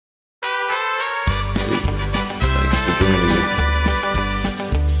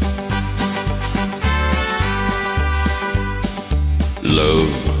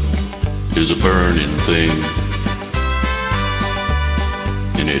Love is a burning thing,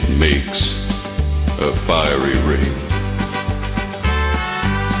 and it makes a fiery ring.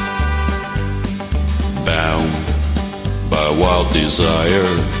 Bound by wild desire,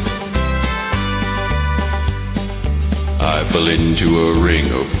 I fell into a ring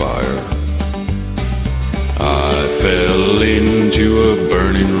of fire. I fell into a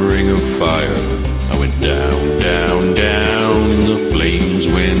burning ring of fire. I went down, down, down, the flames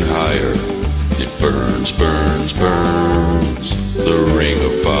went higher. It burns, burns, burns, the ring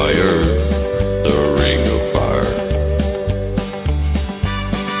of fire, the ring of fire.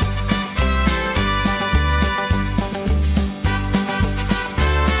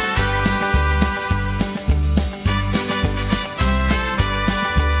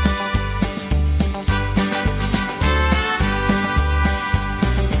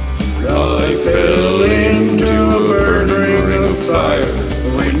 I fell into a burning ring of fire.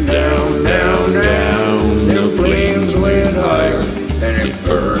 Went down, down, down, the flames went higher. And it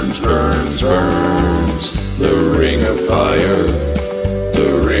burns, burns, burns, the ring of fire,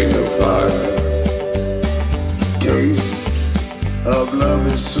 the ring of fire. Taste of love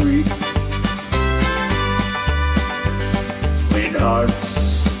is sweet when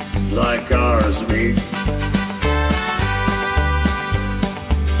hearts like ours meet.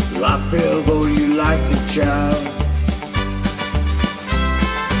 I feel for you like a child.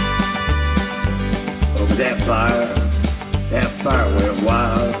 Over that fire went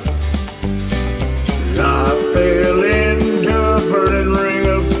wild. I fell into a burning ring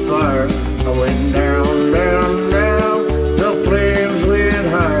of fire. I went down, down, down, the flames went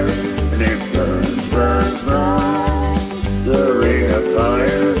higher. And it burns, burns, burns, the ring of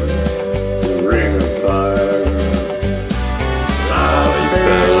fire, the ring of fire.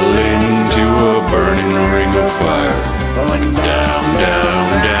 Burning ring of fire. Went down, down,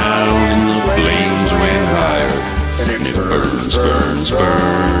 down, and the flames went higher. And it burns, burns,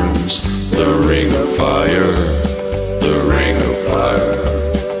 burns, the ring of fire, the ring of fire.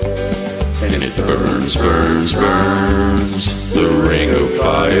 And it burns, burns, burns, the ring of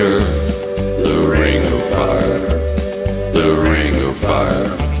fire, the ring of fire, the ring of fire,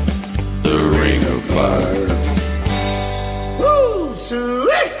 the ring of fire. Woo,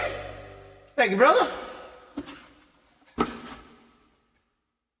 sweet! Thank you, brother.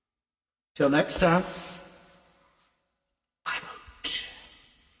 Till next time.